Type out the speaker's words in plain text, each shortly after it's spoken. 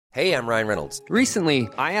Hey, I'm Ryan Reynolds. Recently,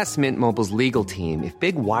 I asked Mint Mobile's legal team if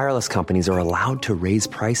big wireless companies are allowed to raise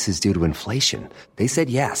prices due to inflation. They said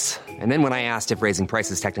yes. And then when I asked if raising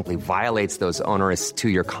prices technically violates those onerous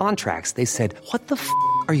two-year contracts, they said, "What the f***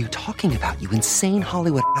 are you talking about, you insane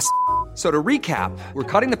Hollywood ass?" So to recap, we're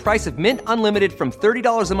cutting the price of Mint Unlimited from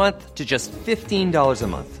 $30 a month to just $15 a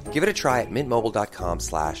month. Give it a try at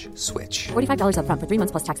mintmobile.com/switch. $45 up front for 3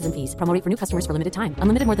 months plus taxes and fees. Promo rate for new customers for limited time.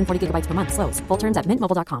 Unlimited more than 40 gigabytes per month. Slows full terms at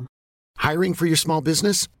mintmobile.com. Hiring for your small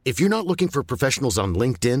business? If you're not looking for professionals on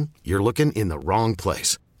LinkedIn, you're looking in the wrong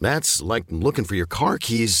place. That's like looking for your car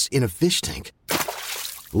keys in a fish tank.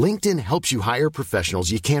 LinkedIn helps you hire professionals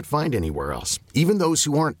you can't find anywhere else, even those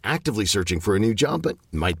who aren't actively searching for a new job but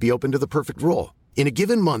might be open to the perfect role. In a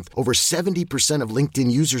given month, over 70% of LinkedIn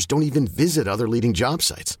users don't even visit other leading job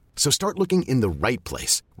sites. So start looking in the right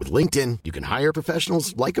place. With LinkedIn, you can hire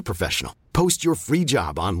professionals like a professional. Post your free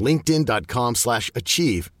job on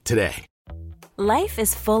linkedin.com/achieve today. Life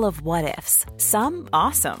is full of what-ifs. Some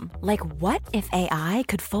awesome, like what if AI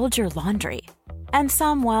could fold your laundry? And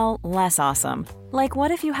some, well, less awesome, like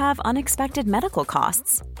what if you have unexpected medical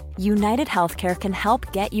costs? United Healthcare can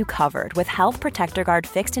help get you covered with Health Protector Guard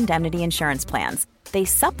fixed indemnity insurance plans. They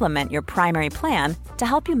supplement your primary plan to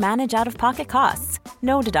help you manage out-of-pocket costs.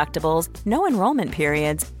 No deductibles, no enrollment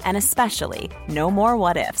periods, and especially no more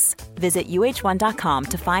what-ifs. Visit uh1.com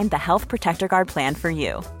to find the Health Protector Guard plan for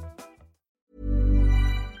you.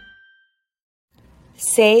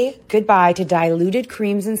 Say goodbye to diluted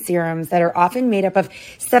creams and serums that are often made up of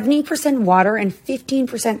 70% water and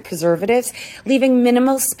 15% preservatives, leaving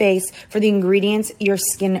minimal space for the ingredients your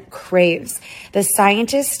skin craves. The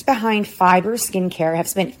scientists behind Fiber Skincare have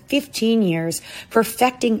spent 15 years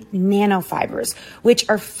perfecting nanofibers, which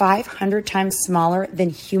are 500 times smaller than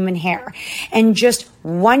human hair. And just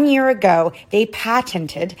 1 year ago, they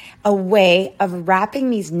patented a way of wrapping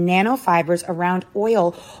these nanofibers around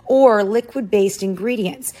oil or liquid-based ingredients.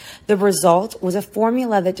 The result was a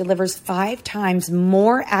formula that delivers 5 times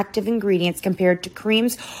more active ingredients compared to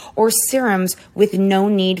creams or serums with no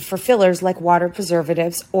need for fillers like water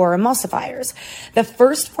preservatives or emulsifiers. The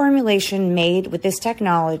first formulation made with this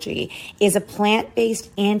technology is a plant-based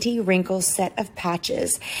anti-wrinkle set of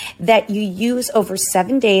patches that you use over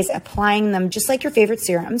 7 days, applying them just like your favorite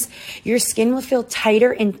serums. Your skin will feel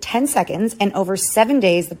tighter in 10 seconds, and over 7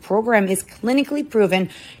 days, the program is clinically proven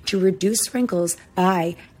to reduce wrinkles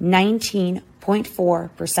by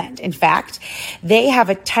 19.4%. In fact, they have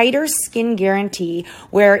a tighter skin guarantee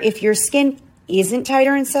where if your skin isn't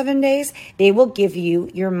tighter in 7 days, they will give you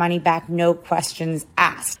your money back, no questions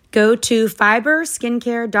asked. Go to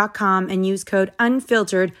fiberskincare.com and use code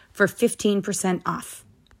UNFILTERED for 15% off.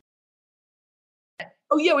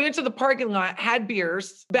 Oh, yeah, we went to the parking lot, had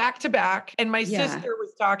beers back to back, and my sister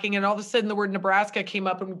was talking, and all of a sudden the word Nebraska came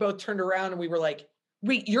up, and we both turned around, and we were like,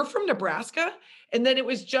 wait, you're from Nebraska? And then it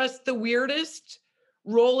was just the weirdest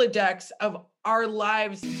Rolodex of our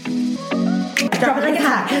lives. Drop it like it's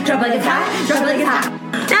hot, drop it like it's hot, drop it like it's hot.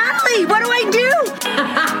 Natalie, what do I do?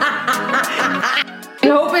 I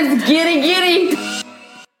hope it's giddy.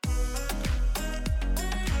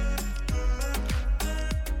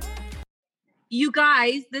 You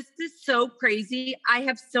guys, this is so crazy. I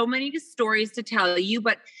have so many stories to tell you,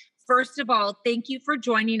 but first of all, thank you for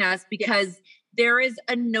joining us, because there is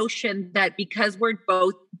a notion that because we're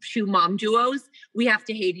both two mom duos, we have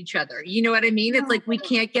to hate each other. You know what I mean? It's like we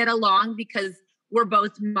can't get along because we're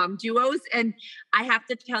both mom duos. And I have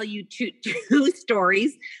to tell you two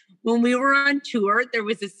stories. When we were on tour, there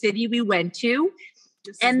was a city we went to,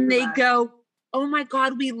 and they go, "Oh my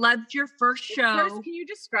God, we loved your first show." First, can you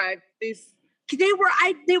describe these? They were,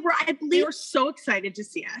 I believe they were so excited to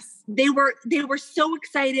see us. They were so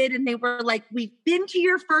excited, and they were like, "We've been to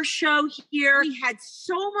your first show here. We had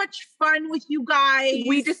so much fun with you guys.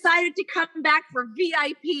 We decided to come back for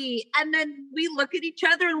VIP." And then we look at each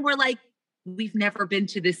other and we're like, "We've never been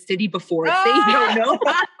to this city before." They don't know.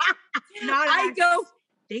 I go,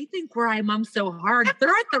 "They think we're I Mom So Hard. They're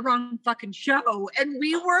at the wrong fucking show." And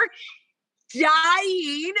we were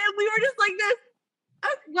dying, and we were just like this.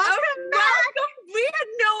 Welcome back. We had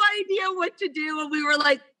no idea what to do, and we were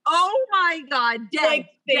like, "Oh my God, thank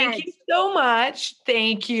you so much.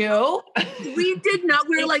 Thank you." We did not.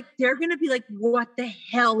 We were like, they're going to be like, "What the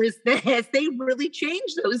hell is this?" They really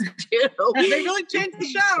changed those two. They really changed the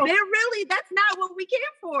show. That's not what we came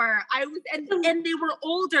for. And they were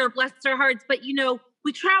older, bless their hearts. But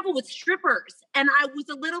we travel with strippers, and I was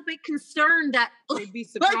a little bit concerned that they'd be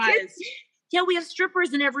surprised. Yeah, we have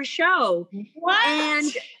strippers in every show. What?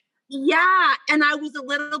 And I was a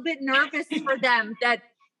little bit nervous for them that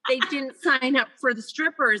they didn't sign up for the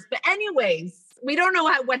strippers. But anyways, We don't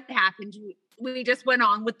know what happened. We just went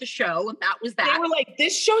on with the show, and that was that. They were like,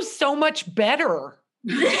 this show's so much better.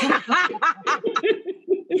 And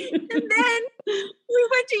then we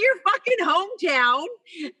went to your fucking hometown,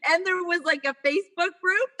 and there was like a Facebook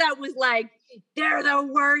group that was like, they're the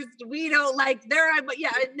worst. We don't like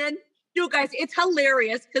yeah. And then, guys, it's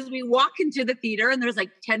hilarious because we walk into the theater and there's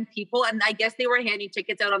like 10 people, and I guess they were handing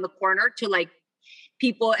tickets out on the corner to like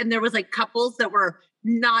people, and there was like couples that were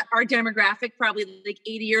not our demographic, probably like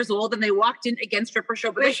 80 years old, and they walked in against stripper show.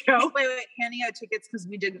 Wait, handing out tickets because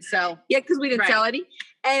we didn't sell. Yeah, because we didn't sell any.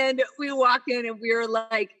 And we walk in and we were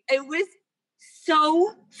like, it was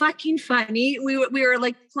so fucking funny. We were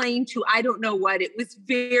like playing to I don't know what. It was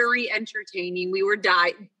very entertaining. We were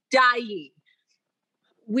dying.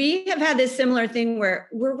 We have had this similar thing where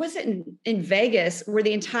was it in Vegas where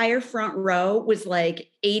the entire front row was like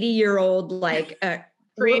 80-year-old, like, what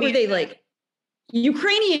were they like?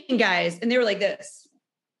 Ukrainian guys. And they were like this.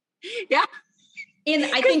 Yeah. And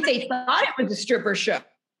I think they thought it was a stripper show.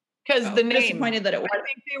 Because the name. Disappointed that it was. I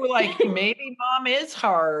think they were like, maybe mom is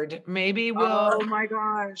hard. Maybe we'll. Oh my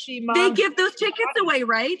gosh. They give those tickets away,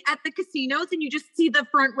 right? At the casinos, and you just see the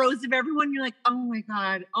front rows of everyone. You're like, oh my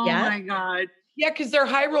God. Oh my God. Yeah, because they're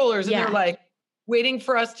high rollers and they're like waiting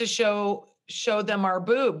for us to show them our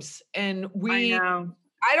boobs. And I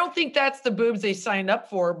don't think that's the boobs they signed up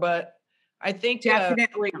for, but I think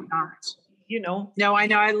definitely not. No, I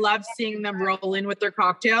know. I love seeing them roll in with their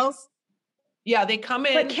cocktails. Yeah, they come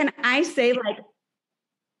in. But can I say like,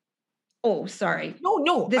 oh, sorry.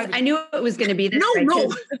 No. I knew it was going to be this.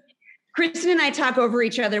 No. Kristen and I talk over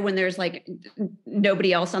each other when there's like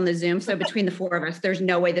nobody else on the Zoom. So between the four of us, there's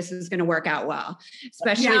no way this is going to work out well,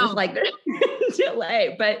 especially with like the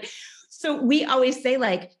delay. But so we always say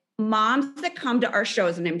like moms that come to our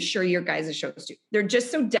shows, and I'm sure your guys' shows too, they're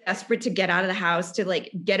just so desperate to get out of the house, to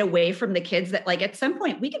like get away from the kids that like at some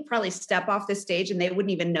point we could probably step off the stage and they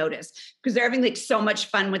wouldn't even notice because they're having like so much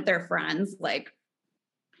fun with their friends. Like,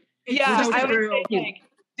 yeah, I would say like,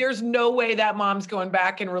 there's no way that mom's going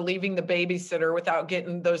back and relieving the babysitter without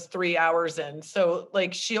getting those 3 hours in. So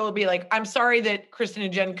like, she'll be like, I'm sorry that Kristen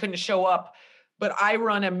and Jen couldn't show up, but I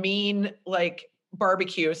run a mean like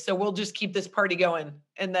barbecue. So we'll just keep this party going.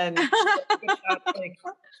 And then like,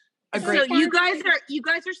 so you guys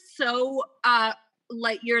are so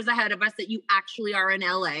light years ahead of us that you actually are in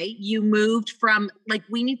LA. You moved from like,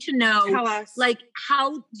 we need to know, tell us. Like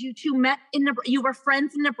how you two met you were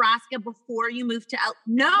friends in Nebraska before you moved to LA.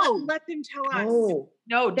 No, let them tell us. Oh,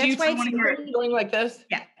 no. That's why it's going like this?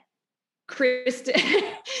 Yeah.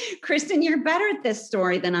 Kristen, you're better at this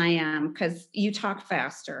story than I am because you talk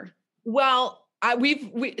faster. Well,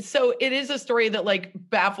 so it is a story that like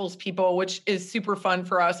baffles people, which is super fun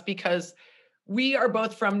for us because we are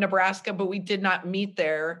both from Nebraska, but we did not meet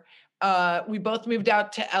there. We both moved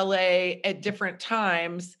out to LA at different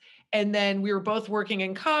times. And then we were both working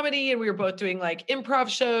in comedy and we were both doing like improv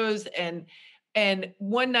shows. And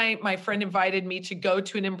one night my friend invited me to go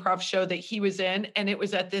to an improv show that he was in. And it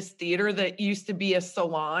was at this theater that used to be a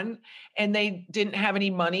salon and they didn't have any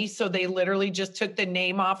money. So they literally just took the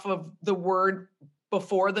name off of the word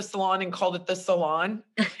before the salon and called it the salon.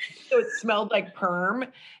 So it smelled like perm.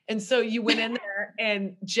 And so you went in there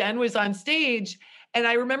and Jen was on stage. And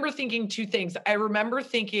I remember thinking two things. I remember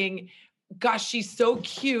thinking, gosh, she's so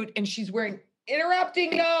cute. And she's wearing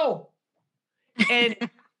interrupting. No. And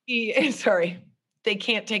sorry, they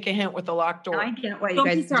can't take a hint with the locked door. I get why you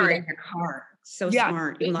guys do that in your car. So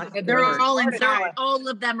smart. They're all inside. All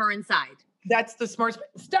of them are inside. That's the smart.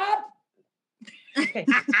 Stop. Okay.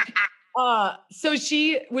 So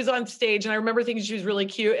she was on stage and I remember thinking she was really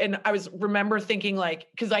cute. And I remember thinking like,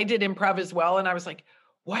 cause I did improv as well. And I was like,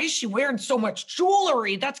 why is she wearing so much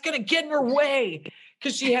jewelry? That's going to get in her way.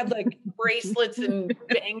 Cause she had like bracelets and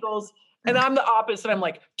bangles. And I'm the opposite. I'm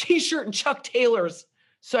like t-shirt and Chuck Taylors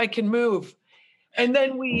so I can move. And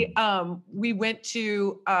then we went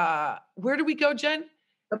to, where did we go, Jen?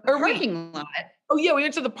 The parking lot. Oh yeah. We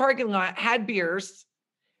went to the parking lot, had beers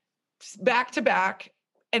back to back.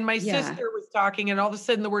 And my sister was talking and all of a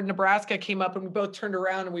sudden the word Nebraska came up and we both turned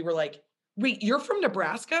around and we were like, wait, you're from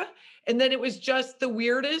Nebraska? And then it was just the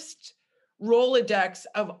weirdest Rolodex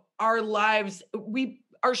of our lives. We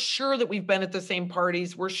are sure that we've been at the same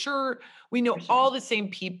parties. We're sure we know all the same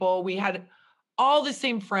people. We had all the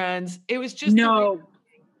same friends. It was just it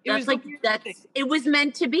was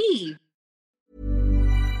meant to be.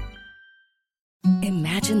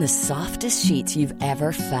 Imagine the softest sheets you've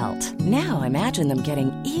ever felt. Now imagine them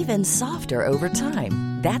getting even softer over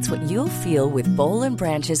time. That's what you'll feel with Bowl and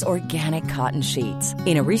Branch's organic cotton sheets.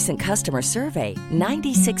 In a recent customer survey,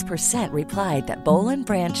 96% replied that Bowl and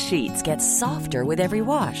Branch sheets get softer with every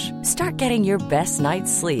wash. Start getting your best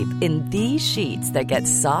night's sleep in these sheets that get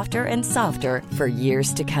softer and softer for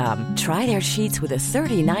years to come. Try their sheets with a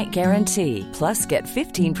 30-night guarantee. Plus, get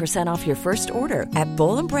 15% off your first order at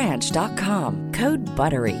bowlandbranch.com. Code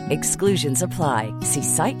BUTTERY. Exclusions apply. See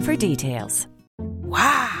site for details.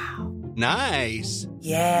 Wow. Nice.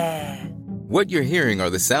 Yeah. What you're hearing are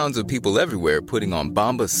the sounds of people everywhere putting on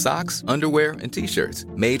Bombas socks, underwear, and T-shirts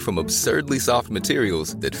made from absurdly soft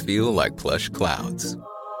materials that feel like plush clouds.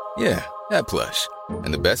 Yeah, that plush.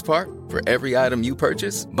 And the best part? For every item you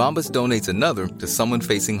purchase, Bombas donates another to someone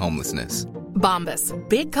facing homelessness. Bombas.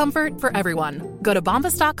 Big comfort for everyone. Go to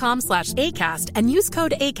bombas.com/ACAST and use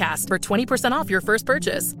code ACAST for 20% off your first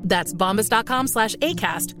purchase. That's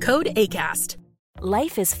bombas.com/ACAST. Code ACAST.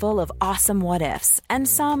 Life is full of awesome what ifs, and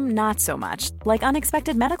some not so much, like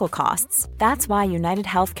unexpected medical costs. That's why United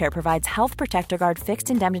Healthcare provides Health Protector Guard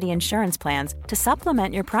fixed indemnity insurance plans to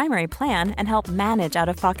supplement your primary plan and help manage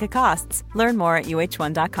out-of-pocket costs. Learn more at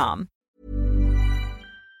uh1.com.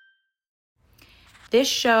 This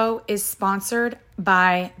show is sponsored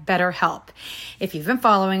by BetterHelp. If you've been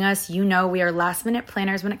following us, you know we are last-minute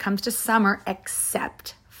planners when it comes to summer,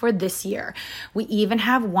 except for this year. We even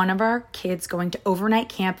have one of our kids going to overnight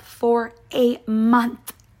camp for a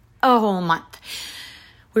month, a whole month.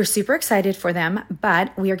 We're super excited for them,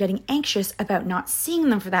 but we are getting anxious about not seeing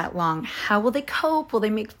them for that long. How will they cope? Will they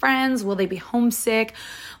make friends? Will they be homesick?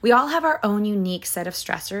 We all have our own unique set of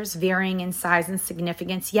stressors, varying in size and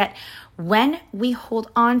significance, yet when we hold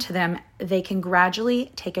on to them, they can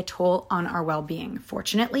gradually take a toll on our well-being.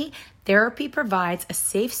 Fortunately, therapy provides a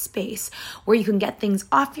safe space where you can get things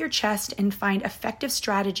off your chest and find effective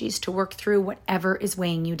strategies to work through whatever is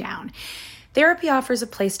weighing you down. Therapy offers a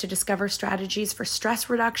place to discover strategies for stress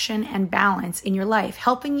reduction and balance in your life,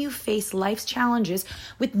 helping you face life's challenges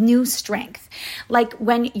with new strength. Like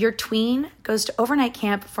when your tween goes to overnight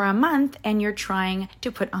camp for a month and you're trying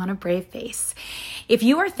to put on a brave face. If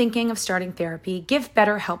you are thinking of starting therapy, give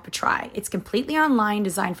BetterHelp a try. It's completely online,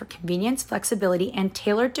 designed for convenience, flexibility, and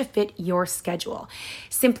tailored to fit your schedule.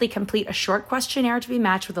 Simply complete a short questionnaire to be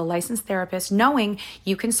matched with a licensed therapist, knowing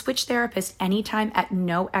you can switch therapists anytime at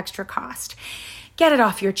no extra cost. Get it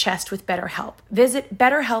off your chest with BetterHelp. Visit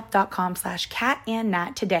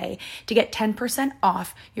betterhelp.com/catandnat today to get 10%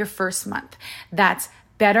 off your first month. That's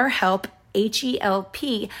BetterHelp,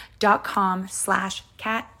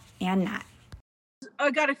 HELP.com/catandnat. I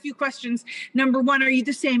got a few questions. Number one, are you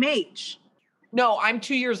the same age? No, I'm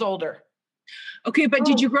 2 years older. Okay, but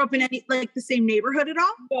did you grow up in any, like, the same neighborhood at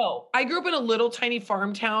all? No, I grew up in a little tiny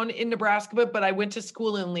farm town in Nebraska, but I went to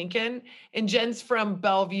school in Lincoln, and Jen's from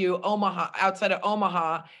Bellevue, Omaha, outside of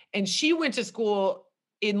Omaha. And she went to school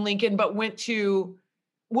in Lincoln, but we went to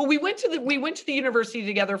the university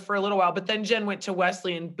together for a little while, but then Jen went to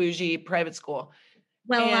Wesleyan bougie private school.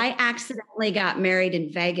 Well, I accidentally got married in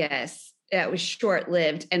Vegas. It was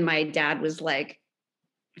short-lived. And my dad was like,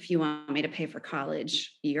 if you want me to pay for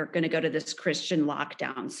college, you're going to go to this Christian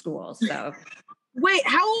lockdown school. So wait,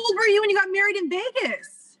 how old were you when you got married in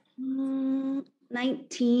Vegas?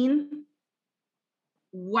 19.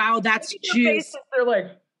 Wow. That's juicy. They're like,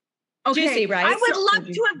 okay, juicy, right? I would love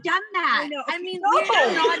to have done that. I mean,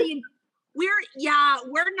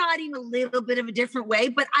 we're nodding a little bit of a different way,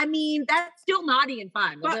 but I mean, that's still naughty and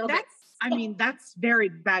fun. That's very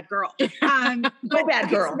bad girl. So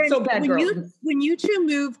bad girl. When you two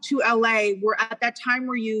moved to LA, were at that time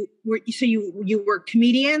where you were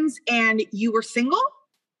comedians and you were single?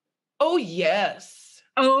 Oh, yes.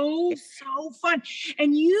 Oh, so fun.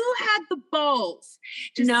 And you had the balls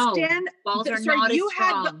to stand. Balls are not you as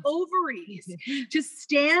had strong. the ovaries to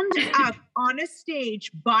stand up on a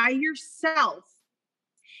stage by yourself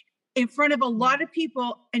in front of a lot of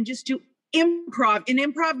people and just do improv. And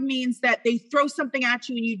improv means that they throw something at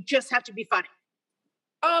you and you just have to be funny.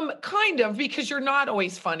 Kind of, because you're not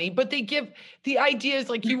always funny, but they give the ideas,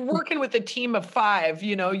 like you're working with a team of 5,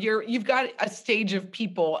 you've got a stage of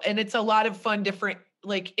people, and it's a lot of fun, different,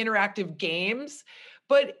 like, interactive games,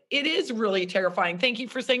 but it is really terrifying. Thank you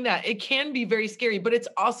for saying that. It can be very scary, but it's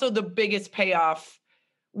also the biggest payoff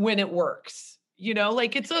when it works,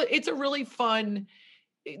 like it's a really fun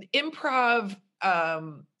improv.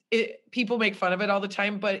 People make fun of it all the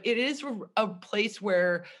time, but it is a place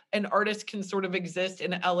where an artist can sort of exist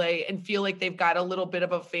in LA and feel like they've got a little bit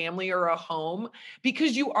of a family or a home,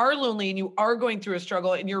 because you are lonely and you are going through a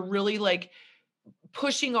struggle and you're really like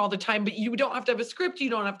pushing all the time, but you don't have to have a script. You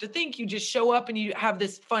don't have to think. You just show up and you have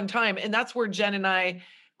this fun time. And that's where Jen and I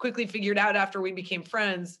quickly figured out after we became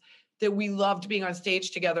friends that we loved being on stage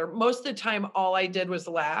together. Most of the time, all I did was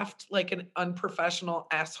laughed like an unprofessional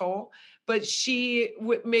asshole, but she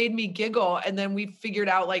made me giggle. And then we figured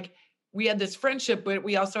out like we had this friendship, but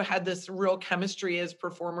we also had this real chemistry as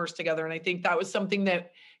performers together. And I think that was something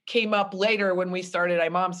that came up later when we started I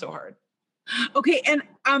Mom So Hard. Okay. And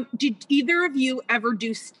did either of you ever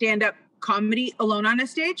do stand-up comedy alone on a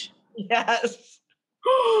stage? Yes.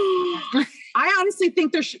 I honestly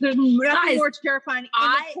think there's nothing more terrifying in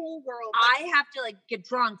the whole world. I have to like get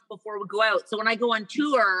drunk before we go out. So when I go on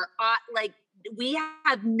tour, like we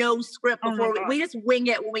have no script before we just wing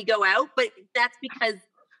it when we go out. But that's because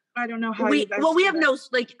I don't know how we have no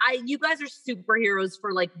like you guys are superheroes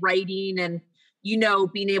for like writing and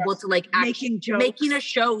being able to like actually making a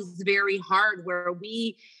show is very hard. Where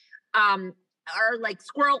we are like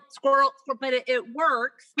squirrel, but it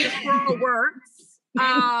works. The squirrel works.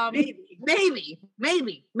 Maybe,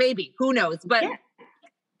 who knows? But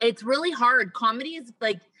it's really hard. Comedy is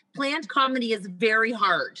like planned comedy is very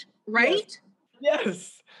hard, right?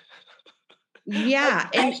 Yes. Yeah.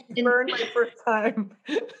 And burned my first time.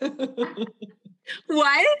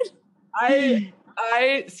 What? I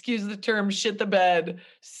excuse the term, shit the bed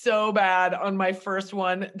so bad on my first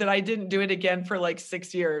one that I didn't do it again for like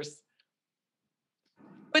 6 years.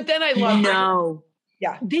 But then I love it.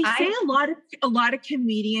 Yeah. They say a lot of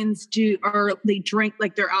comedians they drink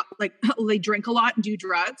like they're out, like they drink a lot and do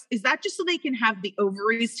drugs. Is that just so they can have the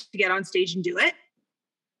ovaries to get on stage and do it?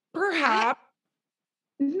 Perhaps.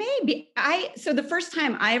 Maybe. So the first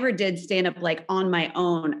time I ever did stand up like on my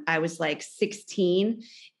own, I was like 16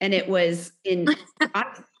 and it was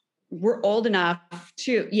we're old enough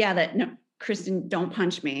to, no, Kristen, don't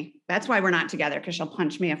punch me. That's why we're not together. Cause she'll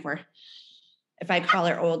punch me if I call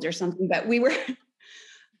her old or something, but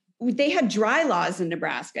they had dry laws in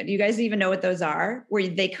Nebraska. Do you guys even know what those are? Where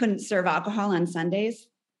they couldn't serve alcohol on Sundays?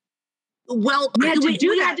 Well, we had to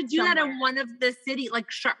do that in one of the city,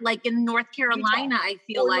 like in North Carolina, I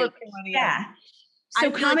feel like. Yeah.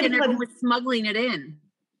 So comedy clubs everyone was smuggling it in.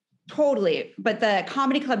 Totally. But the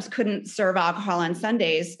comedy clubs couldn't serve alcohol on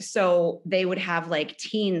Sundays. So they would have like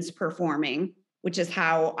teens performing, which is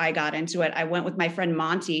how I got into it. I went with my friend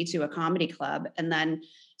Monty to a comedy club and then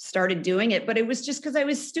started doing it, but it was just because I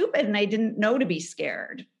was stupid and I didn't know to be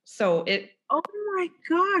scared. So oh my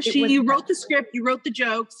gosh. You wrote the script, you wrote the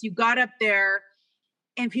jokes, you got up there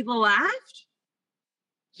and people laughed?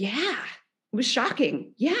 Yeah. It was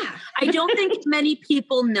shocking. Yeah. I don't think many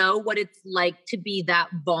people know what it's like to be that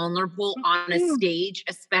vulnerable on a stage,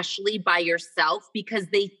 especially by yourself, because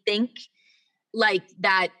they think like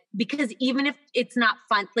that, because even if it's not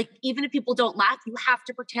fun, like even if people don't laugh, you have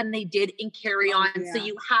to pretend they did and carry on. Yeah. So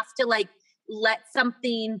you have to like let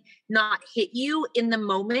something not hit you in the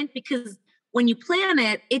moment, because when you plan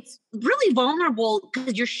it, it's really vulnerable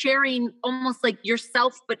because you're sharing almost like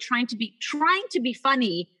yourself, but trying to be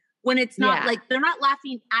funny when it's not like they're not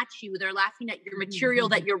laughing at you. They're laughing at your material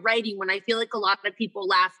that you're writing. When I feel like a lot of people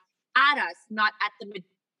laugh at us, not at the,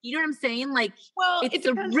 you know what I'm saying? Like, well, it's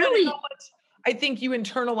a really, how much I think you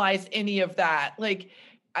internalize any of that. Like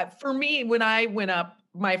for me, when I went up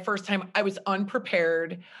my first time, I was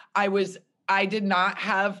unprepared. I did not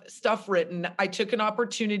have stuff written. I took an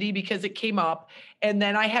opportunity because it came up and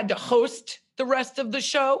then I had to host the rest of the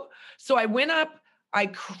show. So I went up,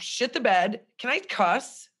 I shit the bed. Can I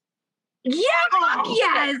cuss? Yeah.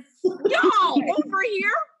 Yes. Y'all over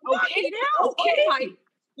here. Okay. Oh my.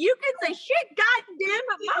 You can say shit, goddamn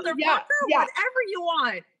it, motherfucker, whatever you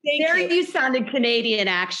want. You sounded Canadian,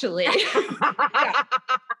 actually.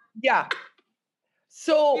 Yeah.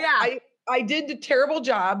 So I did a terrible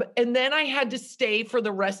job. And then I had to stay for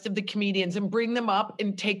the rest of the comedians and bring them up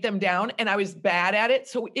and take them down. And I was bad at it.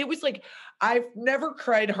 So it was like, I've never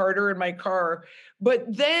cried harder in my car. But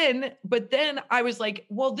then I was like,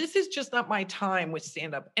 well, this is just not my time with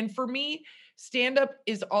stand-up. And for me, stand-up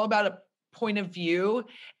is all about a point of view.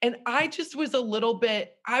 And I just was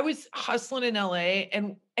I was hustling in LA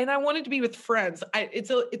and I wanted to be with friends.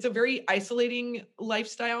 It's a very isolating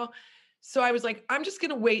lifestyle. So I was like, I'm just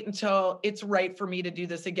going to wait until it's right for me to do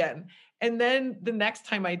this again. And then the next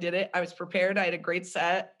time I did it, I was prepared. I had a great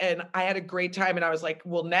set and I had a great time. And I was like,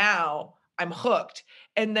 well, now I'm hooked.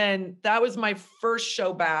 And then that was my first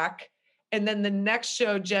show back. And then the next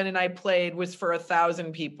show Jen and I played was for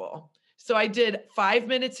 1,000 people. So I did 5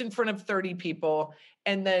 minutes in front of 30 people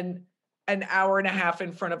and then an hour and a half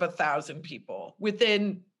in front of 1,000 people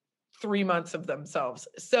within 3 months of themselves.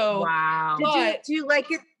 So wow. Do you like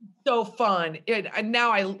it? So fun. And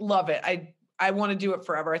now I love it. I want to do it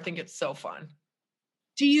forever. I think it's so fun.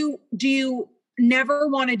 Do you never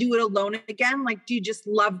want to do it alone again? Like, do you just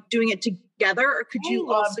love doing it together, or could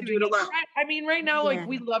you also do it alone? I mean, right now, like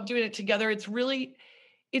we love doing it together. It's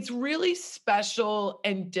really special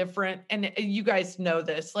and different. And you guys know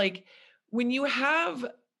this, like when you have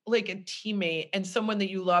like a teammate and someone that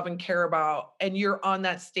you love and care about, and you're on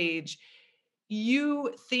that stage,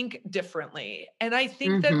 you think differently. And I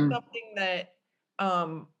think that's something that,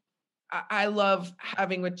 I love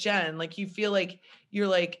having with Jen. Like you feel like you're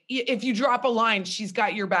like, if you drop a line, she's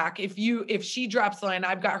got your back. If she drops the line,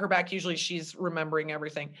 I've got her back. Usually she's remembering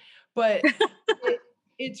everything, but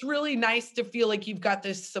it's really nice to feel like you've got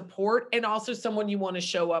this support and also someone you want to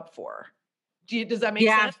show up for. Does that make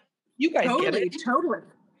sense? You guys get it. Totally.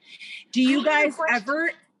 Do you guys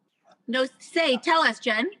ever? No, tell us,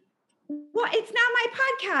 Jen. Well, it's not my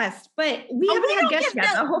podcast, but we haven't had guests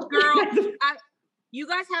yet. Girl, you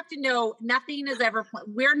guys have to know nothing is ever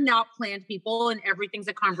we're not planned people, and everything's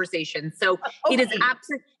a conversation. So it is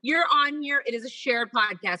absolutely, you're on here. It is a shared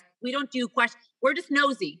podcast. We don't do questions. We're just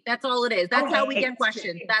nosy. That's all it is. That's how we get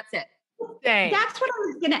questions. That's it. That's what I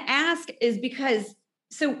was going to ask, is because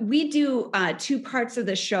so we do 2 parts of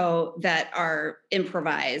the show that are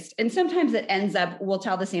improvised, and sometimes it ends up, we'll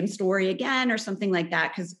tell the same story again or something like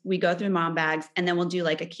that, because we go through mom bags, and then we'll do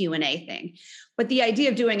like a Q&A thing. But the idea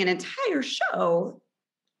of doing an entire show,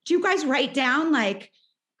 do you guys write down like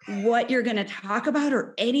what you're going to talk about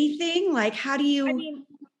or anything? Like, how do you?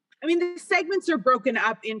 I mean, the segments are broken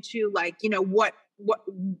up into like, you know,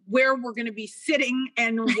 where we're going to be sitting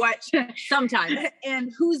and what sometimes,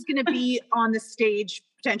 and who's going to be on the stage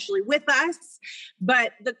potentially with us.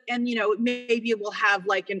 But you know, maybe we'll have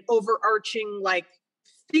like an overarching like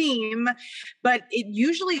theme, but it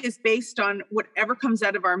usually is based on whatever comes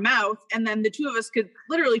out of our mouth. And then the two of us could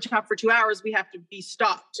literally talk for 2 hours. We have to be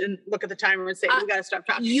stopped and look at the timer and say, we got to stop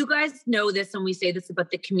talking. You guys know this, and we say this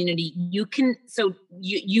about the community. You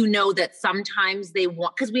know that sometimes they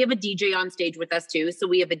want, because we have a DJ on stage with us too. So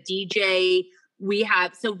we have a DJ,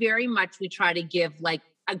 so very much we try to give like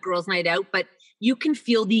a girls' night out, but you can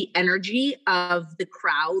feel the energy of the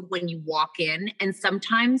crowd when you walk in. And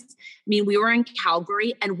sometimes, I mean, we were in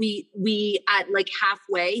Calgary, and we at like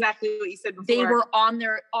halfway, exactly what you said before, they were on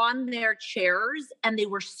their chairs and they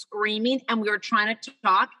were screaming, and we were trying to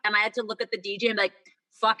talk, and I had to look at the DJ and be like,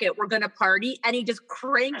 fuck it, we're going to party. And he just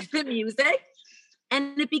cranked the music,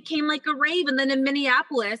 and it became like a rave. And then in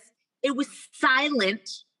Minneapolis, it was silent,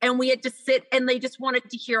 and we had to sit, and they just wanted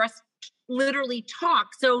to hear us literally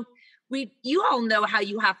talk. So you all know how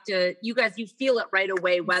you have to, you guys, you feel it right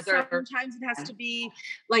away, whether sometimes it has to be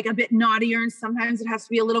like a bit naughtier, and sometimes it has to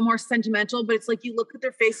be a little more sentimental, but it's like you look at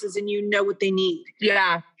their faces and you know what they need.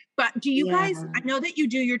 Yeah. But do you guys, I know that you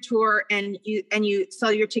do your tour and you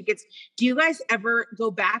sell your tickets. Do you guys ever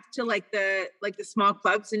go back to like the small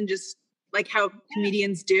clubs and just like how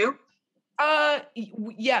comedians do?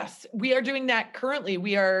 Yes, we are doing that currently.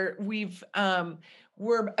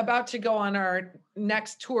 We're about to go on our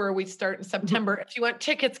next tour. We start in September. If you want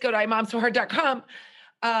tickets, go to imomsohard.com.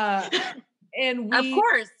 And of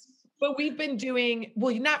course, but we've been doing,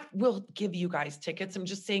 we'll give you guys tickets. I'm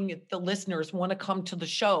just saying, if the listeners want to come to the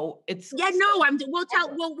show, we'll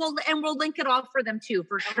link it all for them too,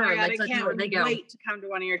 for sure. I can't wait to come to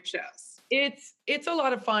one of your shows. It's a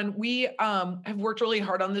lot of fun. We have worked really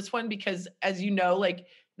hard on this one because, as you know, like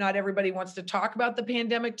not everybody wants to talk about the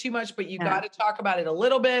pandemic too much, but you got to talk about it a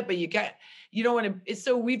little bit, but you don't want to.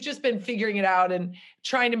 So we've just been figuring it out and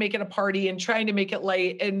trying to make it a party and trying to make it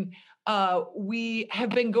light. And we have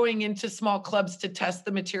been going into small clubs to test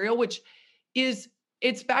the material, which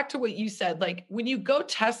it's back to what you said. Like when you go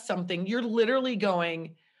test something, you're literally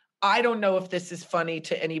going, I don't know if this is funny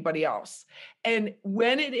to anybody else. And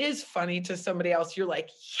when it is funny to somebody else, you're like,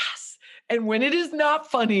 yes. And when it is not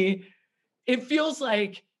funny, it feels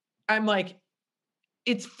like I'm like,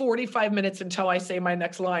 it's 45 minutes until I say my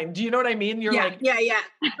next line. Do you know what I mean? You're like, yeah.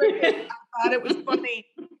 I thought it was funny.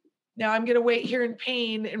 Now I'm going to wait here in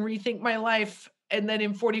pain and rethink my life. And then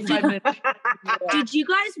in 45 minutes. Did you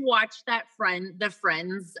guys watch the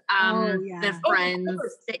Friends,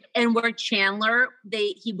 and where Chandler,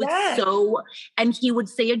 he would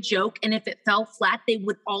say a joke. And if it fell flat,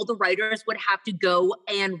 all the writers would have to go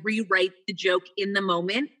and rewrite the joke in the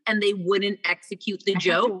moment, and they wouldn't execute the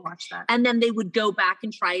joke. Watch that. And then they would go back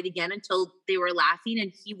and try it again until they were laughing.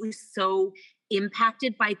 And he was so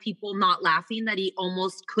impacted by people not laughing that he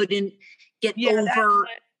almost couldn't get over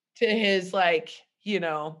to his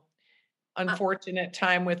unfortunate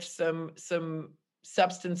time with some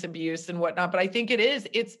substance abuse and whatnot. But I think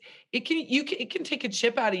it can take a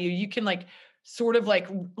chip out of you. You can sort of like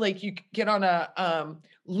you get on a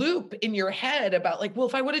loop in your head about like, well,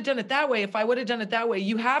 if I would have done it that way,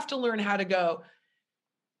 you have to learn how to go,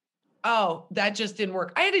 oh, that just didn't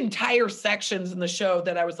work. I had entire sections in the show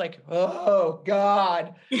that I was like, oh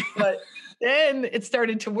God, but then it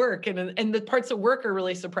started to work. And the parts that work are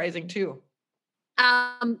really surprising too.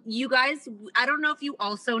 You guys, I don't know if you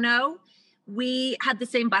also know, we had the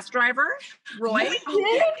same bus driver, Roy.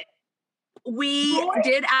 We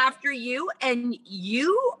did after you, and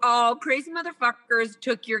you all crazy motherfuckers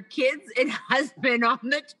took your kids and husband on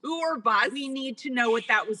the tour bus. We need to know what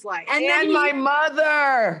that was like. And then my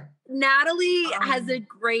mother. Natalie has a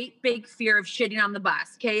great big fear of shitting on the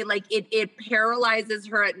bus. Okay. Like it paralyzes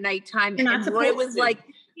her at nighttime. And Roy was like,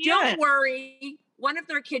 don't worry. One of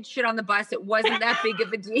their kids shit on the bus. It wasn't that big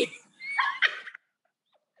of a deal.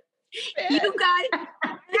 You guys, I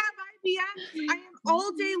have IBS. I am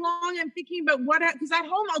all day long. I'm thinking about because at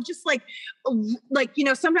home I'll just like, you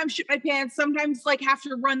know, sometimes shit my pants, sometimes like have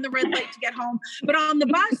to run the red light to get home. But on the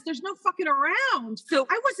bus, there's no fucking around. So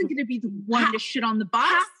I wasn't going to be the one to shit on the bus.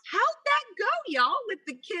 How'd that go, y'all, with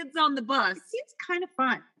the kids on the bus? It seems kind of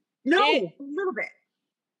fun. A little bit.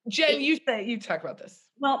 Jen, you talk about this.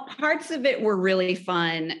 Well, parts of it were really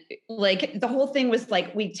fun. Like the whole thing was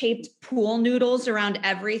like, we taped pool noodles around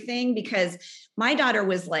everything because my daughter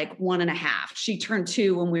was like 1.5. She turned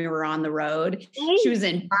 2 when we were on the road. She was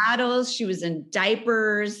in bottles, she was in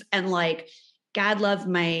diapers, and like, God love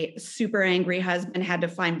my super angry husband had to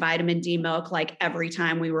find vitamin D milk like every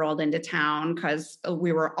time we rolled into town because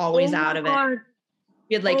we were always out of it.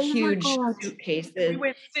 We had like huge suitcases. We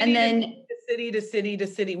went and then city to city to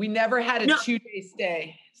city. We never had a 2-day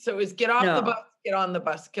stay. So it was get off the bus, get on the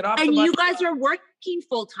bus, get off the bus. And you guys are working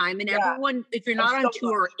full time, and everyone, if you're not on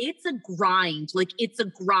tour, it's a grind. Like it's a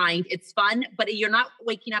grind. It's fun, but you're not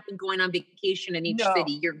waking up and going on vacation in each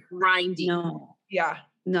city. You're grinding. No. Yeah.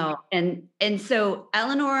 No. And so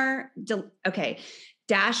Eleanor,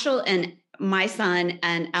 Dashiell and my son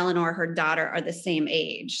and Eleanor, her daughter, are the same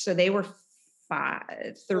age. So they were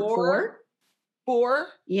 4.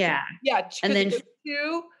 Yeah. Yeah. And then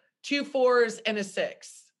 2 4s and a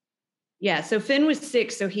 6. Yeah. So Finn was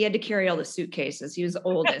 6. So he had to carry all the suitcases. He was the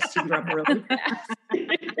oldest. He grew up really fast.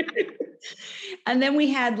 And then we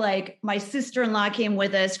had like my sister-in-law came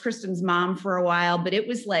with us, Kristen's mom, for a while, but it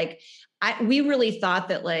was like, we really thought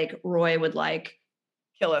that like Roy would like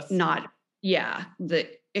kill us. It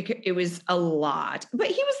was a lot, but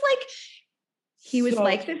he was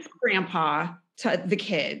like this grandpa to the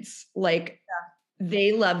kids. Like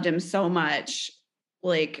they loved him so much.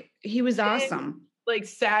 Like he was awesome. Like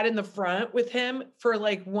sat in the front with him for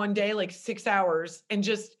like one day, like 6 hours, and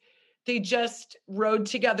they just rode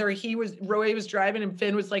together. Roy was driving and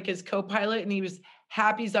Finn was like his co-pilot, and he was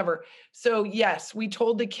happy as ever. So yes, we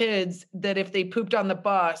told the kids that if they pooped on the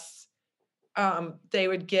bus,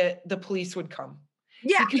 the police would come.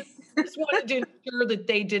 Yeah. Because we just wanted to ensure that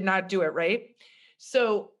they did not do it, right?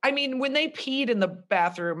 So, I mean, when they peed in the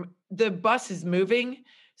bathroom, the bus is moving.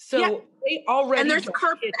 So they already. And there's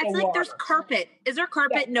carpet. It's like there's carpet. Is there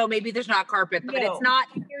carpet? Yeah. No, maybe there's not carpet, but it's not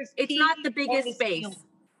the biggest space.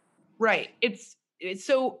 Right. It's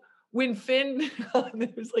so when Finn,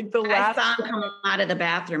 it was like the last. I saw him come out of the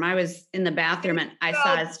bathroom. I was in the bathroom and I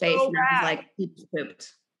saw his face and I was like, he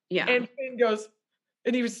pooped. Yeah. And Finn goes,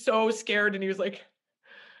 and he was so scared and he was like,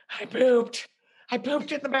 I pooped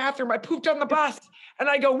in the bathroom. I pooped on the bus. And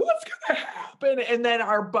I go, what's going to happen? And then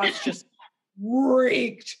our bus just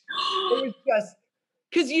reeked. It was just,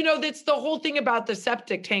 because, you know, that's the whole thing about the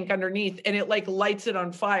septic tank underneath, and it like lights it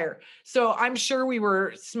on fire. So I'm sure we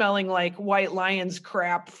were smelling like White Lion's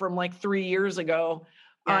crap from like 3 years ago.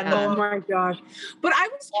 Oh my gosh. But I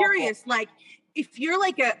was curious, like, if you're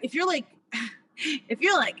like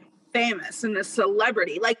famous and a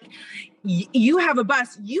celebrity, like you have a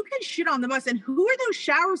bus, you can shit on the bus. And who are those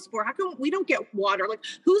showers for? How come we don't get water? Like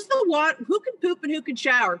who can poop and who can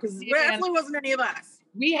shower? Because there definitely wasn't any of us.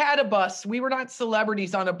 We had a bus. We were not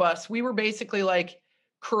celebrities on a bus. We were basically like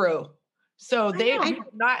crew. So they did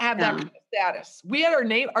not have that kind of status. We had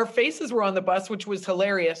our faces were on the bus, which was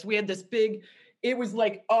hilarious. We had this big, it was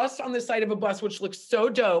like us on the side of a bus, which looked so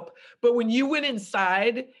dope. But when you went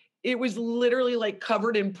inside, it was literally like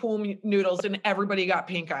covered in pool noodles and everybody got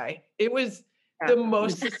pink eye. It was the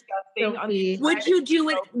most disgusting. Would you do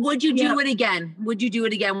it? Would you do it again? Would you do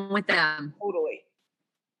it again with them? Totally.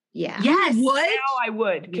 Yeah. Yes. Now I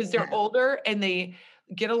would, because they're older and they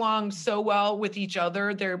get along so well with each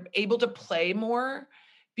other. They're able to play more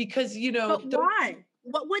because, you know. But why?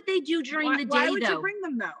 What would they do during the day, Why would you bring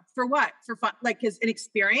them though? For what? For fun? Like, an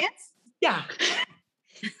experience? Yeah.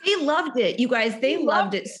 They loved it, you guys. They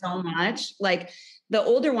loved it so much. Like the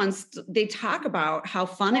older ones, they talk about how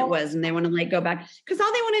fun it was and they want to like go back because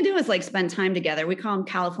all they want to do is like spend time together. We call them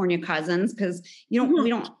California cousins because we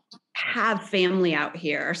don't have family out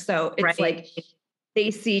here. So it's like they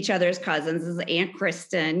see each other as cousins. This is Aunt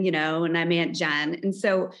Kristen, and I'm Aunt Jen. And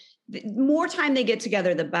so the more time they get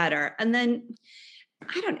together, the better. And then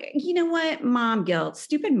you know what? Mom guilt,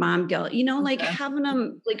 stupid mom guilt, like having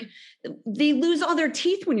them, like they lose all their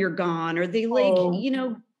teeth when you're gone, or they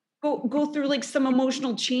go through like some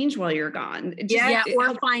emotional change while you're gone.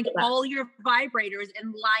 Or find all your vibrators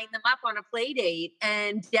and line them up on a play date.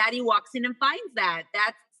 And daddy walks in and finds that.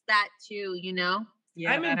 That's that too,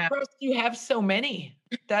 Yeah, I'm impressed you have so many.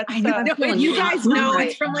 That's you guys know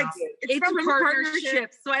it's from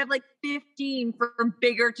partnerships. So I have like 15 from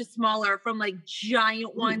bigger to smaller, from like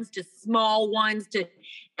giant ones to small ones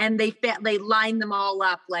and they lined them all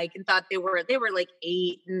up like and thought they were like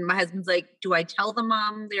 8. And my husband's like, do I tell the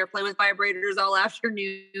mom they're playing with vibrators all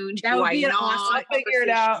afternoon? That would be an awesome. I'll figure it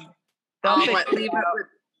out.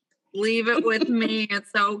 Leave it with me.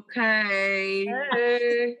 It's okay.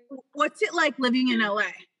 Hey. What's it like living in LA?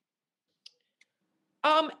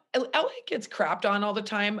 LA gets crapped on all the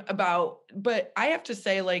time but I have to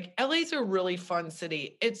say, like, LA's a really fun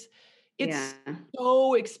city. It's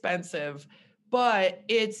so expensive, but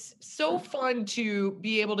it's so fun to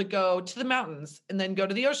be able to go to the mountains and then go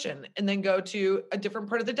to the ocean and then go to a different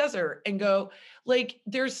part of the desert and go, like,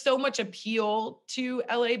 there's so much appeal to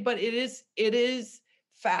LA, but it is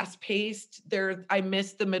fast paced. I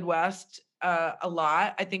miss the Midwest a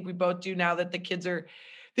lot. I think we both do now that the kids are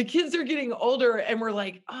getting older and we're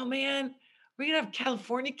like, oh man, we're gonna have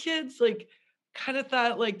California kids. Like, kind of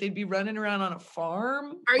thought like they'd be running around on a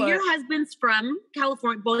farm. Are your husbands from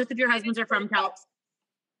California? Both of your husbands are from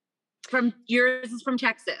California. Yours is from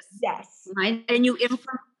Texas. Yes. And you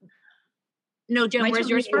from? No, Jen, where's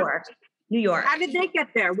yours from? New York. How did they get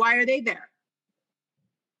there? Why are they there?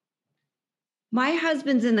 My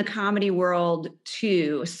husband's in the comedy world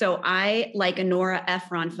too. So I, like a Nora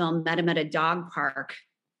Ephron film, met him at a dog park,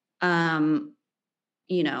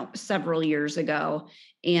 several years ago.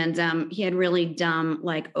 And he had really dumb,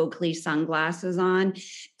 like Oakley sunglasses on.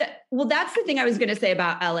 That's the thing I was going to say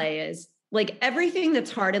about LA is like everything that's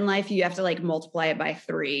hard in life, you have to like multiply it by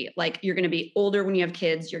 3. Like you're going to be older when you have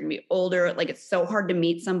kids. You're going to be older. Like it's so hard to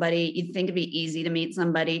meet somebody. You'd think it'd be easy to meet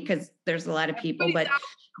somebody because there's a lot of people, but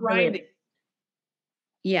grinding.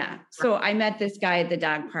 Yeah. So I met this guy at the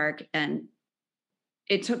dog park and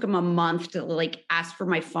it took him a month to like ask for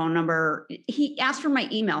my phone number. He asked for my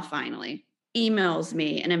email finally, emails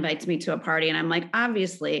me and invites me to a party. And I'm like,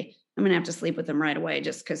 obviously I'm going to have to sleep with him right away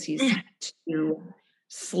just because he's too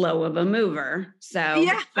slow of a mover. So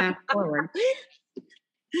fast forward.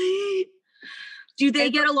 Do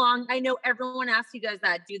they get along? I know everyone asks you guys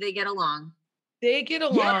that. Do they get along? They get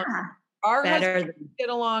along. Yeah. Our husbands get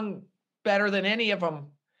along better than any of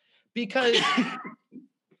them because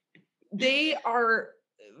they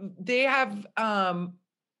have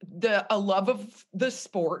a love of the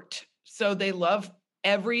sport. So they love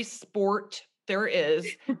every sport there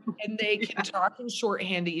is and they can talk in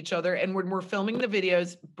shorthand to each other. And when we're filming the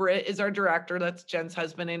videos, Britt is our director. That's Jen's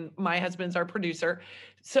husband. And my husband's our producer.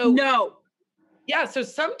 So so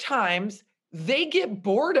sometimes they get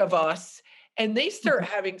bored of us and they start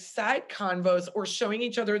having side convos or showing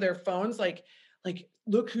each other their phones, like,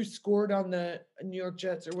 look who scored on the New York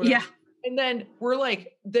Jets or whatever. Yeah. And then we're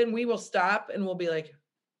like, then we will stop and we'll be like,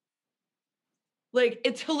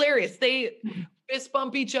 it's hilarious. They fist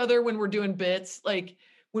bump each other when we're doing bits, like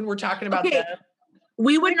when we're talking about them.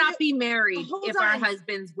 We would not be married if our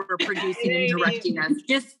husbands were producing and directing us.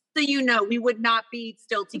 Just so you know, we would not be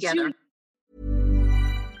still together.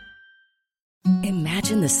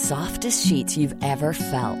 Imagine the softest sheets you've ever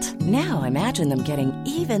felt. Now imagine them getting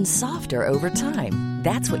even softer over time.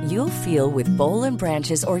 That's what you'll feel with Boll &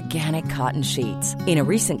 Branch's organic cotton sheets. In a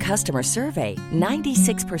recent customer survey,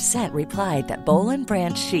 96% replied that Boll &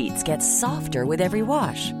 Branch sheets get softer with every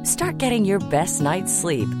wash. Start getting your best night's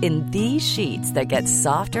sleep in these sheets that get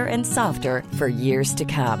softer and softer for years to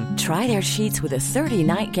come. Try their sheets with a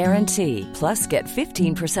 30-night guarantee. Plus, get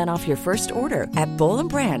 15% off your first order at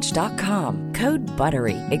bollandbranch.com. Code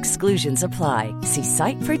BUTTERY. Exclusions apply. See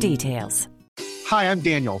site for details. Hi, I'm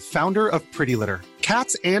Daniel, founder of Pretty Litter.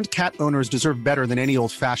 Cats and cat owners deserve better than any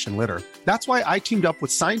old-fashioned litter. That's why I teamed up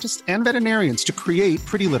with scientists and veterinarians to create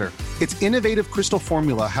Pretty Litter. Its innovative crystal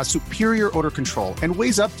formula has superior odor control and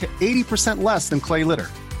weighs up to 80% less than clay litter.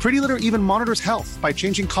 Pretty Litter even monitors health by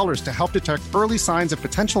changing colors to help detect early signs of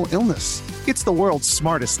potential illness. It's the world's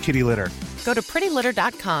smartest kitty litter. Go to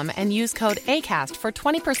prettylitter.com and use code ACAST for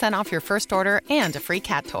 20% off your first order and a free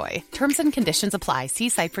cat toy. Terms and conditions apply. See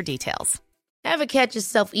site for details. Ever catch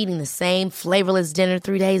yourself eating the same flavorless dinner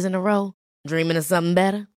 3 days in a row? Dreaming of something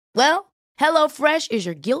better? Well, HelloFresh is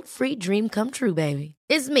your guilt-free dream come true, baby.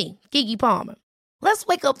 It's me, Keke Palmer. Let's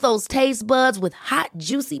wake up those taste buds with hot,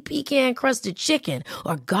 juicy pecan-crusted chicken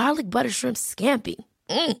or garlic butter shrimp scampi.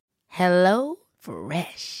 Hello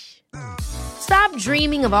Fresh. Stop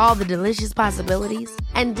dreaming of all the delicious possibilities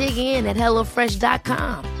and dig in at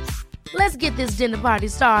HelloFresh.com. Let's get this dinner party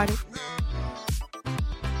started.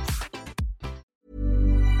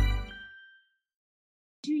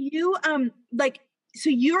 Do you so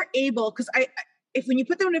you're able, because if when you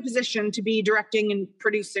put them in a position to be directing and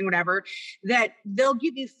producing whatever, that they'll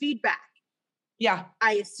give you feedback. Yeah.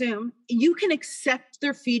 I assume you can accept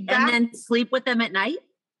their feedback and then sleep with them at night.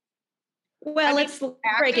 Well, let's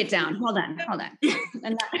break it down. Hold on. Break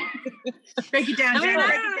it down. I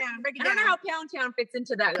don't know how Pound Town fits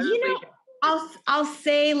into that. I'll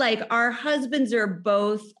say like our husbands are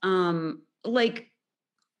both like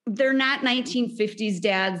they're not 1950s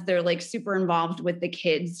dads. They're like super involved with the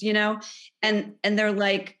kids, you know, and they're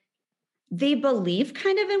like they believe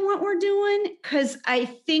kind of in what we're doing, because I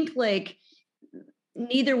think like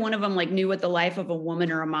neither one of them like knew what the life of a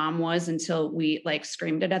woman or a mom was until we like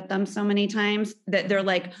screamed it at them so many times that they're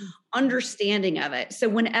like understanding of it. So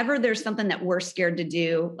whenever there's something that we're scared to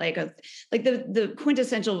do, like the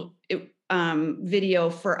quintessential video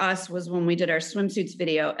for us was when we did our swimsuits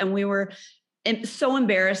video, and we were so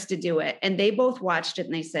embarrassed to do it. And they both watched it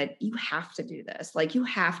and they said, you have to do this. Like, you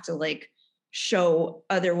have to like show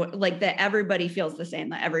other, like that everybody feels the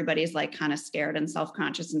same, that everybody's like kind of scared and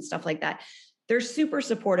self-conscious and stuff like that. They're super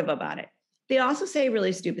supportive about it. They also say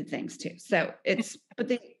really stupid things too. So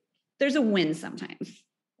there's a win sometimes.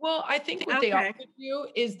 Well, I think what they also do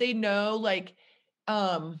is they know like,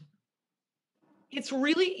 it's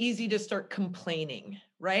really easy to start complaining,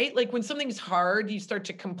 right? Like when something's hard, you start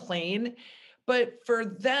to complain. But for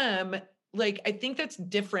them, like, I think that's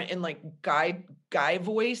different in like guy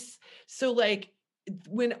voice. So like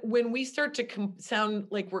when we start to sound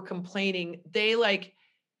like we're complaining, they like,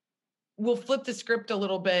 we'll flip the script a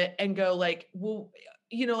little bit and go like, well,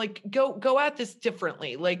 you know, like go at this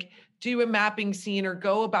differently, like do a mapping scene or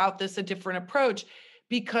go about this a different approach,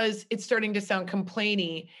 because it's starting to sound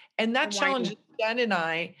complainy. And that challenges Jen and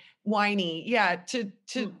I, whiny, to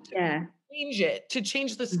change it, to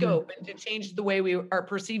change the scope and to change the way we are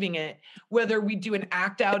perceiving it, whether we do an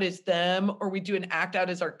act out as them or we do an act out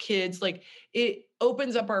as our kids. Like it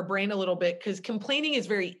opens up our brain a little bit, because complaining is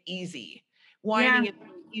very easy. Whining is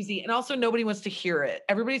easy. And also nobody wants to hear it.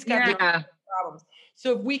 Everybody's got their problems.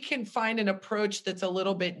 So if we can find an approach that's a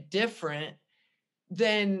little bit different,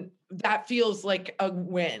 then that feels like a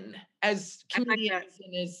win as comedians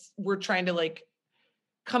and as we're trying to like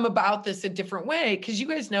come about this a different way. Cause you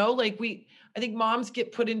guys know, like I think moms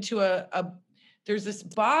get put into there's this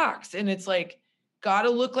box and it's like, gotta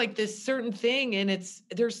look like this certain thing. And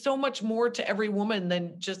there's so much more to every woman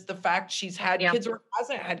than just the fact she's had kids or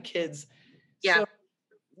hasn't had kids. Yeah. So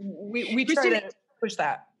we try to push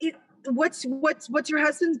that. What's your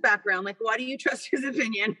husband's background? Like, why do you trust his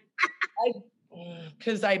opinion?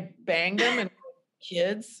 Because I banged him and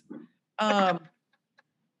kids.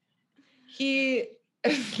 He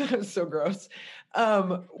so gross.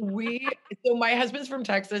 So my husband's from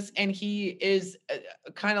Texas, and he is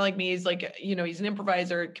kind of like me. He's like, you know, he's an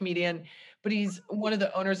improviser, comedian, but he's one of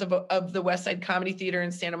the owners of the West Side Comedy Theater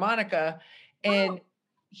in Santa Monica. And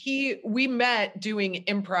we met doing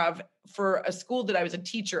improv for a school that I was a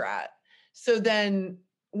teacher at. So then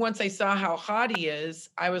once I saw how hot he is,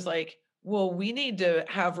 I was like, well, we need to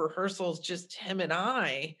have rehearsals, just him and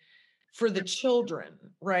I, for the children.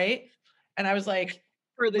 Right. And I was like,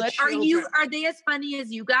 are they as funny as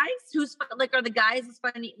you guys? Are the guys as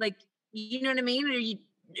funny? Like, you know what I mean?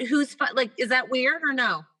 Who's fun? Like, is that weird or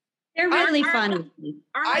no? They're really funny.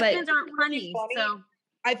 Our husbands aren't funny. So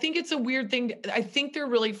I think it's a weird thing. I think they're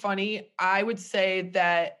really funny. I would say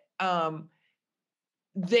that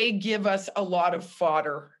they give us a lot of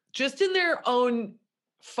fodder. Just in their own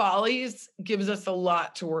follies gives us a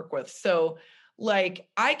lot to work with. So like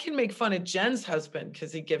I can make fun of Jen's husband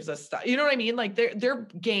because he gives us stuff. You know what I mean? Like they're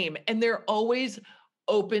game, and they're always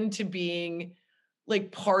open to being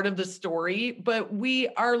like part of the story. But we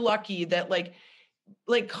are lucky that like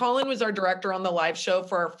Colin was our director on the live show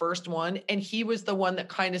for our first one. And he was the one that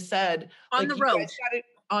kind of said on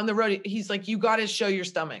the road, he's like, you got to show your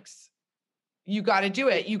stomachs. You got to do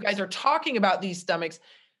it. You guys are talking about these stomachs,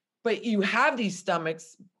 but you have these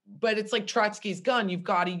stomachs, but it's like Trotsky's gun. You've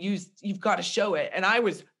got to show it. And I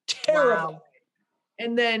was terrified. Wow.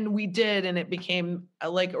 And then we did, and it became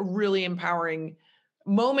a really empowering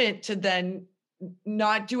moment to then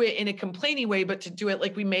not do it in a complaining way, but to do it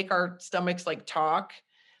like we make our stomachs like talk.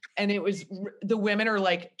 And it was, the women are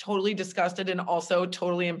like totally disgusted and also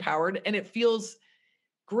totally empowered. And it feels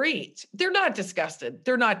great. They're not disgusted.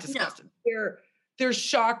 They're not disgusted. No. They're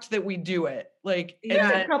shocked that we do it. Like,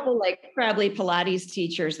 there's a couple like probably Pilates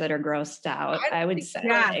teachers that are grossed out, I would say.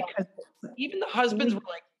 Yeah. Even the husbands were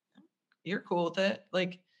like, you're cool with it.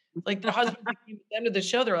 Like the husband at the end of the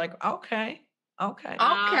show, they're like, okay. Wow.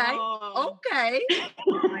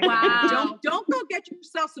 Don't go get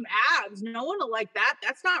yourself some abs. No one will like that.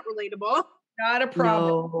 That's not relatable. Not a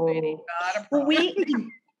problem, lady. Not a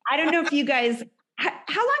problem. I don't know if you guys, how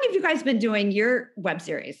long have you guys been doing your web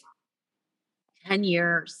series? 10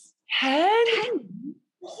 years. 10?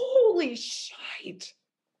 Holy shit.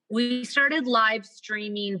 We started live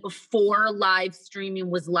streaming before live streaming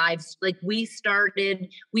was live. Like we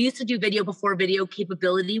used to do video before video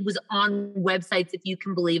capability was on websites, if you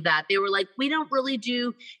can believe that. They were like, we don't really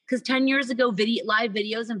do, because 10 years ago, live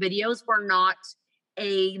videos were not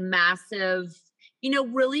a massive,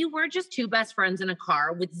 really we're just two best friends in a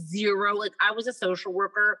car with zero, like I was a social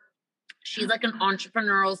worker. She's like an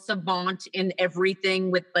entrepreneurial savant in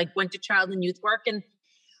everything with went to child and youth work. And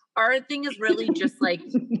our thing is really just like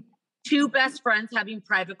two best friends having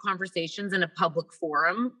private conversations in a public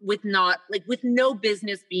forum with no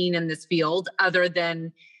business being in this field other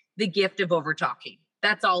than the gift of over talking.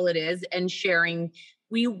 That's all it is. And sharing.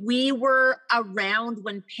 We were around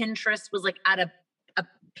when Pinterest was like at a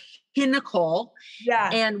pinnacle.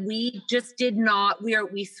 Yeah. And we just did not,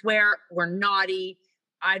 we swear we're naughty.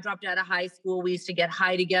 I dropped out of high school. We used to get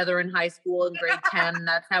high together in high school in grade 10.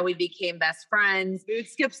 That's how we became best friends. We would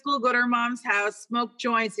skip school, go to our mom's house, smoke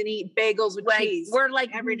joints, and eat bagels with cheese. We're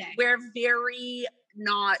like every day. We're very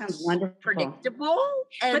not predictable.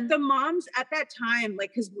 But the moms at that time,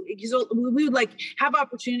 because we would have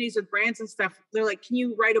opportunities with brands and stuff. They're like, can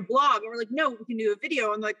you write a blog? And we're like, no, we can do a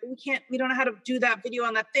video. And we don't know how to do that video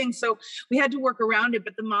on that thing. So we had to work around it.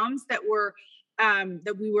 But the moms that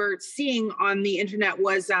we were seeing on the internet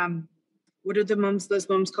was, what are those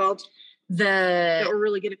moms called? That were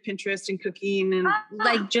really good at Pinterest and cooking and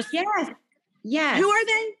Yes. Who are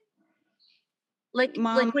they? Like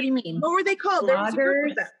what do you mean? What were they called?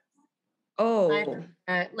 Bloggers. No,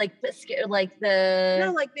 like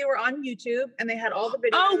they were on YouTube and they had all the videos.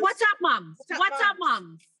 Oh, What's Up Moms? What's Up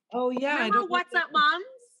Moms? Oh yeah. Remember What's Up Moms?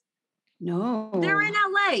 No. They're in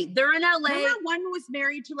LA. Remember one was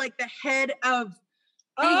married to the head of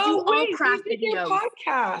all craft videos.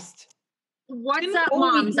 Podcast. What's Up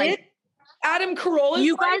Moms? Adam Carolla's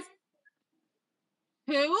you guys.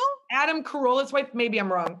 Who? Adam Carolla's wife. Maybe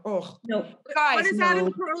I'm wrong. Oh no, guys. What does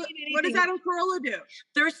Adam Carolla do?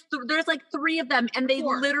 There's like three of them, and they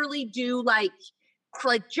literally do like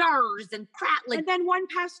jars and crap. And then one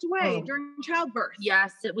passed away during childbirth.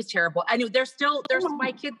 Yes, it was terrible. I knew there's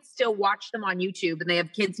my kids still watch them on YouTube, and they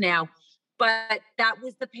have kids now. But that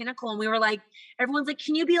was the pinnacle, and we were like, everyone's like,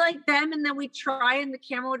 "Can you be like them?" And then we try, and the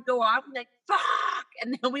camera would go off, and like, "Fuck!"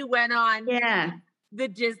 And then we went on. Yeah. The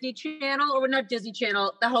Disney Channel, or not Disney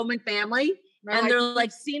Channel, the Home and Family. And they're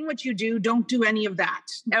like, seen what you do, don't do any of that.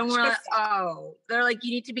 And we're like, they're like,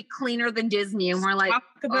 you need to be cleaner than Disney. And we're like, talk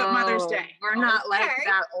about Mother's Day. We're not like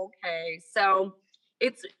that. Okay. So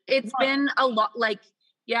it's been a lot.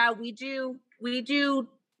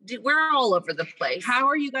 We're all over the place. How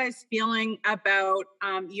are you guys feeling about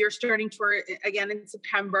you're starting tour again in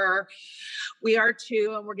September? We are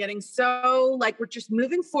too, and we're getting so we're just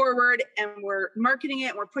moving forward, and we're marketing it,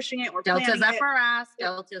 and we're pushing it, and we're Delta's up our ass.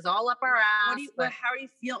 Delta's all up our ass. How are you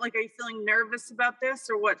feeling? Are you feeling nervous about this,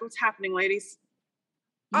 or what's happening, ladies?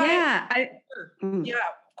 Yeah, yeah,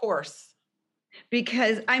 of course.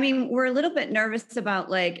 Because we're a little bit nervous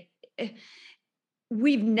about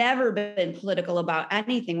we've never been political about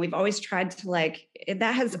anything. We've always tried to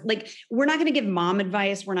we're not going to give mom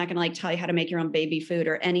advice. We're not going to tell you how to make your own baby food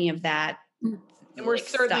or any of that. And we're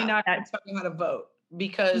certainly not going to tell you how to vote,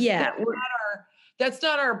 because that's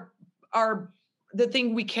not our the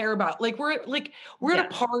thing we care about. We're at a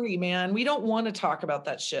party, man. We don't want to talk about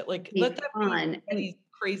that shit. Let that be Eddie's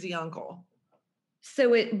crazy uncle.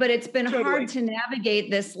 So it's been hard to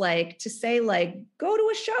navigate this, to say, go to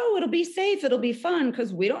a show, it'll be safe, it'll be fun,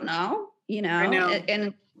 because we don't know, I know.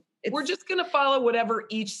 And we're just going to follow whatever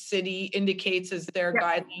each city indicates as their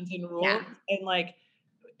guidelines and rules. Yeah.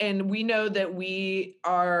 And we know that we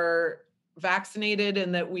are vaccinated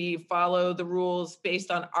and that we follow the rules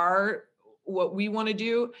based on what we want to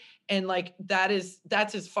do. And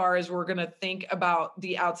that's as far as we're going to think about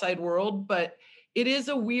the outside world. But it is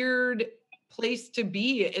a weird place to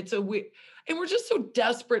be. It's a weird, and we're just so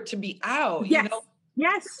desperate to be out. Yes. You know?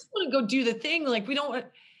 Yes. We want to go do the thing. Like we don't want,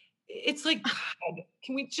 it's like, God,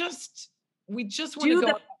 can we just want to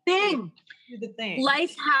go thing. Do the thing.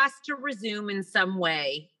 Life has to resume in some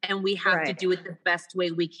way, and we have to do it the best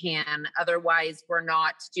way we can. Otherwise, we're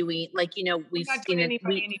not doing, like, you know, we've not seen doing it.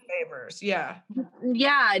 Any favors. Yeah.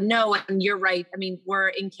 Yeah, no, and you're right. I mean, we're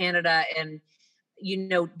in Canada, and you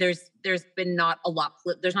know, there's been not a lot.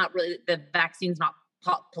 There's not really, the vaccine's not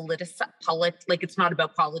like it's not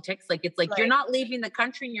about politics. Like it's like, you're not leaving the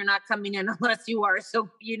country and you're not coming in unless you are. So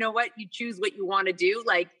you know what, you choose what you want to do.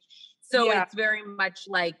 Like, so it's very much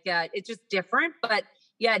like, it's just different, but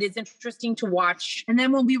yeah, it is interesting to watch. And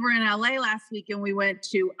then when we were in LA last week and we went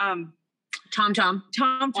to, Tom Tom,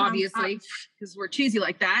 obviously, because we're cheesy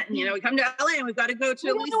like that. And, you know, we come to LA and we've got to go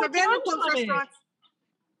to Lisa Vanderpump's restaurant.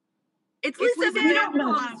 It's Lisa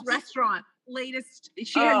Vanderpump's restaurant. Latest,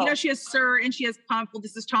 she you know, she has Sir and she has Pump. Well,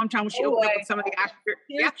 this is Tom Tom. She opened up with some of the actors.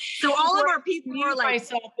 Yeah. So all of our people were like,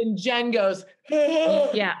 myself, and Jen goes,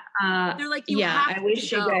 yeah. They're like, I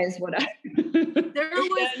wish you guys would have.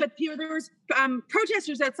 There was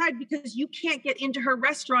protesters outside because you can't get into her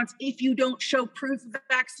restaurants if you don't show proof of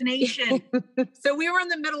vaccination. So we were in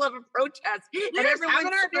the middle of a protest and everyone's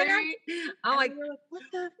screaming. I'm like, what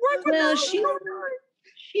the? Well,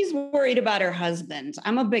 she's worried about her husband.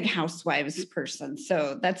 I'm a big housewives person,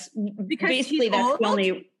 so that's because basically that's the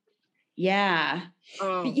only. Yeah,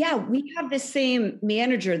 yeah. We have the same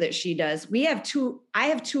manager that she does. We have two. I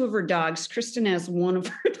have two of her dogs. Kristen has one of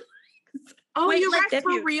her dogs. Oh, wait, you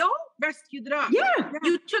for real? Rescued the dog? Yeah,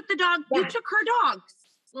 you took the dog. Yeah. You took her dogs.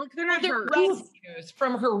 Look, they're not hers. Rescues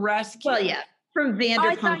from her rescue. Well, yeah. From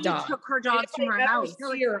Vanderpump Dogs. You took her dogs from her house.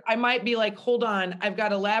 Here, I might be like, hold on, I've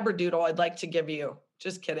got a Labradoodle I'd like to give you.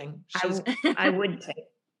 Just kidding.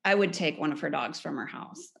 I would take one of her dogs from her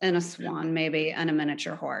house, and a swan maybe, and a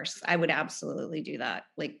miniature horse. I would absolutely do that.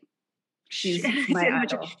 Like she's my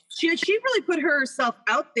idol. She really put herself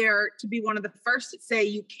out there to be one of the first to say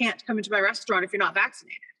you can't come into my restaurant if you're not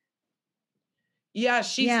vaccinated. Yeah,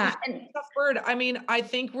 she's a tough bird. I mean, I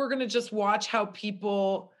think we're gonna just watch how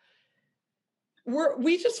people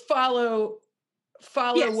we just follow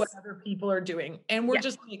what other people are doing. And we're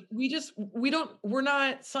just like, we're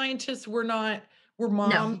not scientists. We're moms.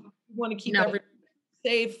 No. We want to keep everybody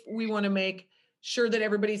safe. We want to make sure that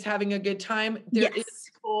everybody's having a good time. There is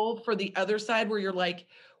a goal for the other side where you're like,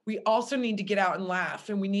 we also need to get out and laugh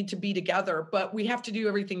and we need to be together, but we have to do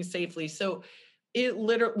everything safely. So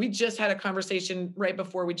we just had a conversation right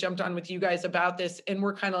before we jumped on with you guys about this. And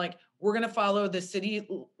we're kind of like, we're going to follow the city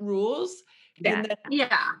rules. Yeah.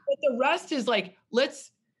 But the rest is like, but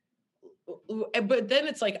then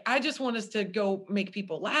it's like, I just want us to go make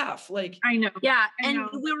people laugh. Like, I know. Yeah. And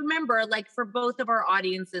we remember, like, for both of our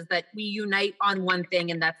audiences, that we unite on one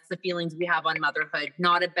thing, and that's the feelings we have on motherhood,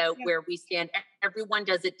 not about where we stand. Everyone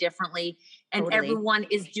does it differently, and everyone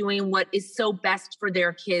is doing what is so best for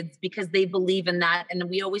their kids because they believe in that. And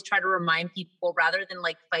we always try to remind people, rather than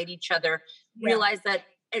like fight each other, realize that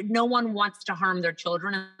no one wants to harm their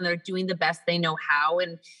children, and they're doing the best they know how.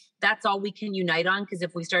 And that's all we can unite on. Because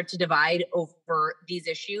if we start to divide over these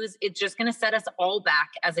issues, it's just going to set us all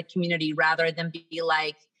back as a community, rather than be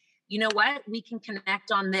like, you know what, we can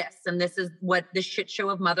connect on this. And this is what the shit show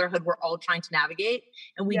of motherhood we're all trying to navigate.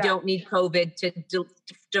 And we don't need COVID to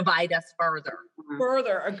divide us further.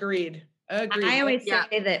 Agreed. I always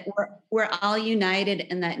say that we're all united,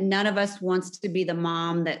 and that none of us wants to be the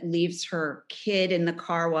mom that leaves her kid in the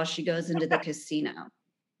car while she goes into the casino.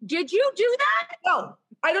 Did you do that? No,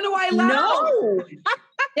 I don't know why I laughed. No.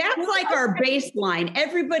 That's like our baseline.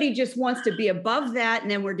 Everybody just wants to be above that, and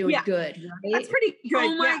then we're doing good. Right? That's pretty good.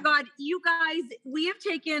 Oh my God. You guys, we have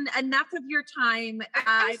taken enough of your time.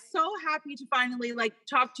 I'm so happy to finally like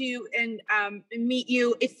talk to you and meet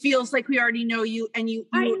you. It feels like we already know you, and you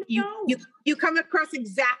come across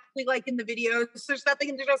exactly like in the videos. There's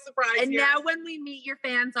nothing to surprise. And now when we meet your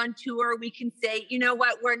fans on tour, we can say, you know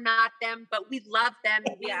what, we're not them, but we love them.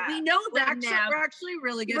 We know them now. We're actually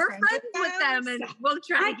really good. We're friends with them, and we'll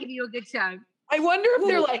try to give you a good time. I wonder if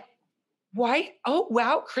they're like, why? Oh,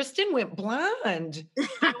 wow, Kristen went blonde.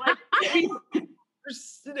 You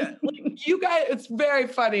guys, it's very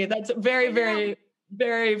funny. That's a very, very,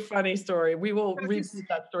 very funny story. We will repeat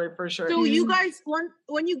that story for sure. So you guys,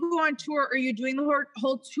 when you go on tour, are you doing the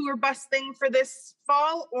whole tour bus thing for this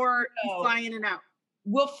fall, or you fly in and out?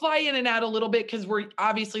 We'll fly in and out a little bit because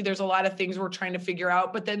there's a lot of things we're trying to figure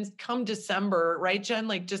out. But then come December, right, Jen?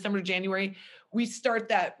 Like December, January, we start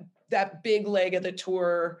that big leg of the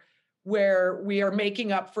tour where we are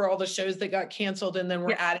making up for all the shows that got canceled, and then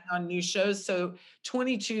we're adding on new shows. So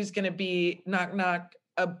 22 is going to be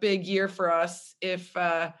a big year for us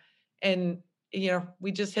and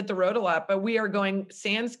we just hit the road a lot, but we are going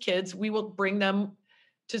sans kids. We will bring them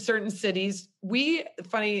to certain cities.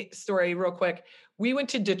 Funny story real quick. We went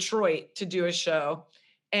to Detroit to do a show,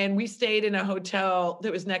 and we stayed in a hotel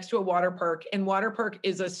that was next to a water park, and water park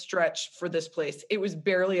is a stretch for this place. It was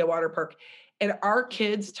barely a water park. And our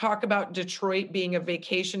kids talk about Detroit being a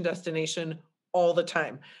vacation destination all the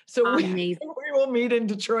time. So we will meet in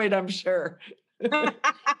Detroit, I'm sure.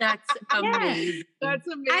 That's amazing. Yes. That's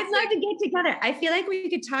amazing. I'd love to get together. I feel like we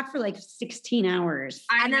could talk for like 16 hours.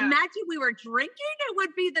 And imagine we were drinking. It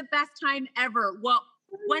would be the best time ever. Well,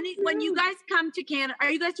 when you guys come to Canada,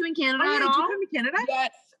 are you guys doing Canada at all? Did you come to Canada?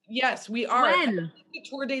 Yes, we are. When? I don't think the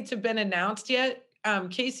tour dates have been announced yet.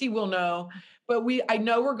 Casey will know, but I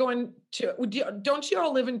know we're going to. Don't you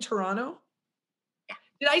all live in Toronto? Yeah.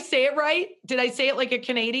 Did I say it right? Did I say it like a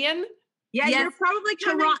Canadian? Yeah, yes. You're probably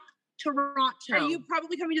Toronto. Are you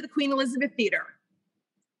probably coming to the Queen Elizabeth Theater?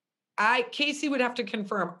 Casey would have to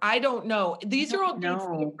confirm. I don't know. These are all dates that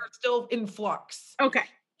are still in flux. Okay.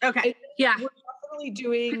 Yeah. We're definitely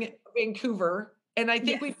doing Vancouver. And I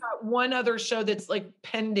think we've got one other show that's like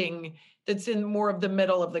pending that's in more of the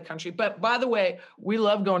middle of the country. But by the way, we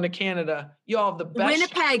love going to Canada. Y'all have the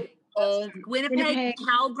best. Winnipeg,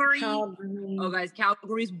 Calgary. Oh, guys,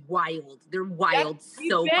 Calgary's wild. They're wild.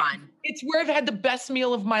 So fun. It's where I've had the best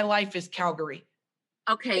meal of my life is Calgary.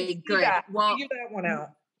 Okay, good. Well, figure that one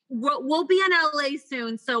out. We'll be in LA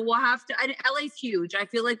soon, so we'll have to. LA's huge. I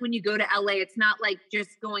feel like when you go to LA, it's not like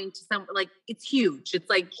just going to it's huge. It's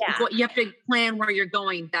like you have to plan where you're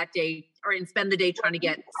going that day, and spend the day trying to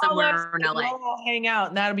get somewhere in LA. We'll all hang out,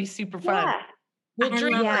 and that'll be super fun. Yeah. We'll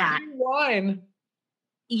drink wine.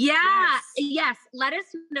 Yes. Let us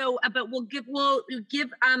know, but we'll get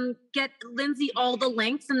Lindsay all the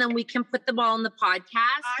links, and then we can put them all in the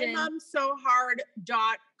podcast.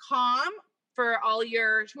 ILoveSoHard.com for all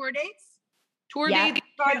your tour dates. Tour dates,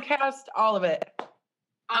 podcast, all of it.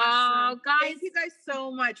 Awesome. Guys, thank you guys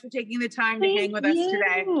so much for taking the time to hang with us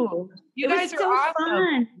today. You guys are so awesome.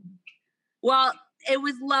 Fun. Well, it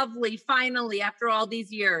was lovely, finally, after all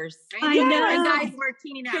these years. I know. And guys,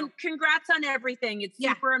 congrats on everything. It's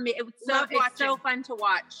super amazing. It's so fun to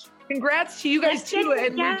watch. Congrats to you guys too.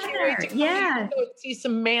 And we can't wait to see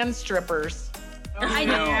some man strippers. I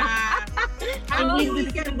know. I need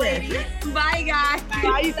to see this. Bye, guys.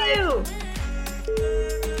 Bye, you too.